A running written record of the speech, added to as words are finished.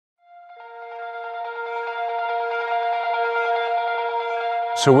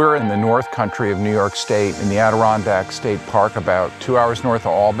So we're in the North Country of New York State in the Adirondack State Park, about 2 hours north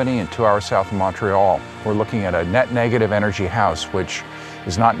of Albany and 2 hours south of Montreal. We're looking at a net negative energy house, which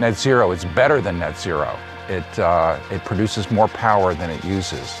is not net zero, it's better than net zero. It produces more power than it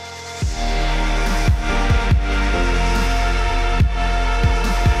uses.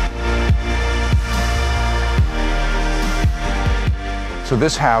 So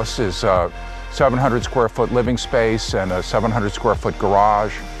this house is 700 square foot living space and a 700 square foot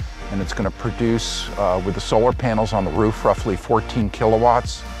garage, and it's going to produce with the solar panels on the roof roughly 14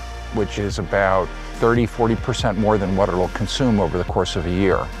 kilowatts, which is about 30–40% more than what it'll consume over the course of a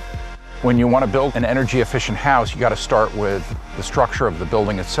year. When you want to build an energy efficient house, you got to start with the structure of the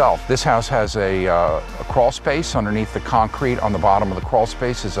building itself. This house has a crawl space underneath the concrete. On the bottom of the crawl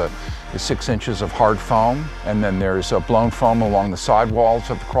space is 6 inches of hard foam, and then there's a blown foam along the side walls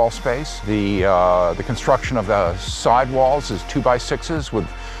of the crawl space. The construction of the side walls is 2x6s with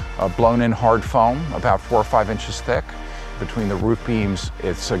blown in hard foam, about 4 or 5 inches thick. Between the roof beams,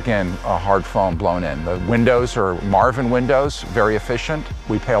 it's again a hard foam blown in. The windows are Marvin windows, very efficient.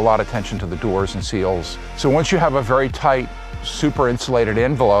 We pay a lot of attention to the doors and seals. So once you have a very tight, super insulated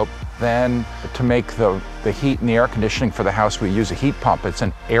envelope, then to make the heat and the air conditioning for the house, we use a heat pump. It's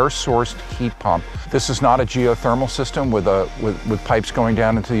an air-sourced heat pump. This is not a geothermal system with pipes going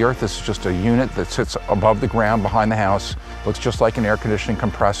down into the earth. This is just a unit that sits above the ground behind the house. Looks just like an air conditioning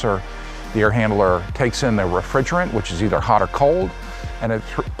compressor. The air handler takes in the refrigerant, which is either hot or cold, and it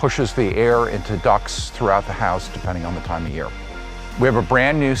pushes the air into ducts throughout the house, depending on the time of year. We have a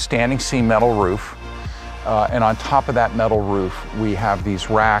brand new standing seam metal roof, and on top of that metal roof, we have these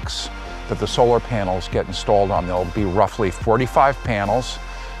racks that the solar panels get installed on. There'll be roughly 45 panels.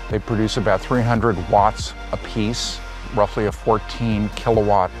 They produce about 300 watts apiece, roughly a 14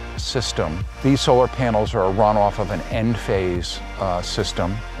 kilowatt system. These solar panels are run off of an end phase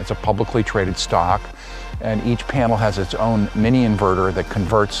system. It's a publicly traded stock, and each panel has its own mini inverter that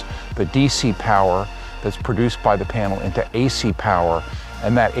converts the DC power that's produced by the panel into AC power,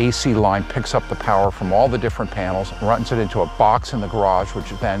 and that AC line picks up the power from all the different panels and runs it into a box in the garage, which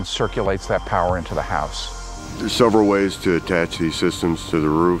then circulates that power into the house. There's several ways to attach these systems to the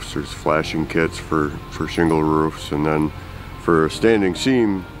roofs. There's flashing kits for shingle roofs, and then for a standing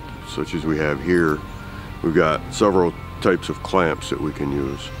seam, such as we have here, we've got several types of clamps that we can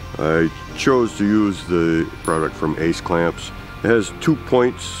use. I chose to use the product from Ace Clamps. It has 2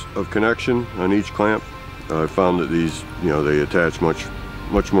 points of connection on each clamp. I found that these, they attach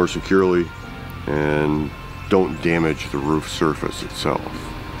much more securely and don't damage the roof surface itself.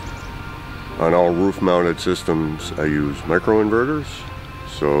 On all roof-mounted systems, I use microinverters.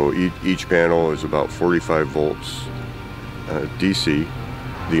 So each panel is about 45 volts DC.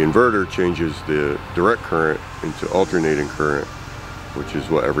 The inverter changes the direct current into alternating current, which is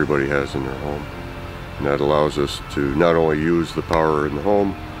what everybody has in their home. And that allows us to not only use the power in the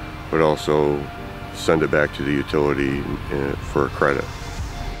home, but also send it back to the utility for a credit.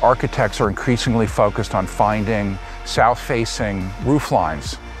 Architects are increasingly focused on finding south-facing roof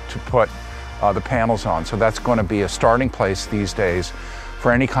lines to put the panels on. So that's going to be a starting place these days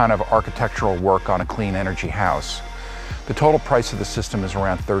for any kind of architectural work on a clean energy house. The total price of the system is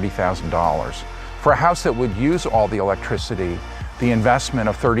around $30,000. For a house that would use all the electricity, the investment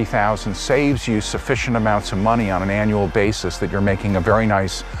of $30,000 saves you sufficient amounts of money on an annual basis that you're making a very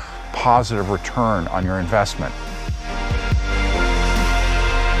nice positive return on your investment.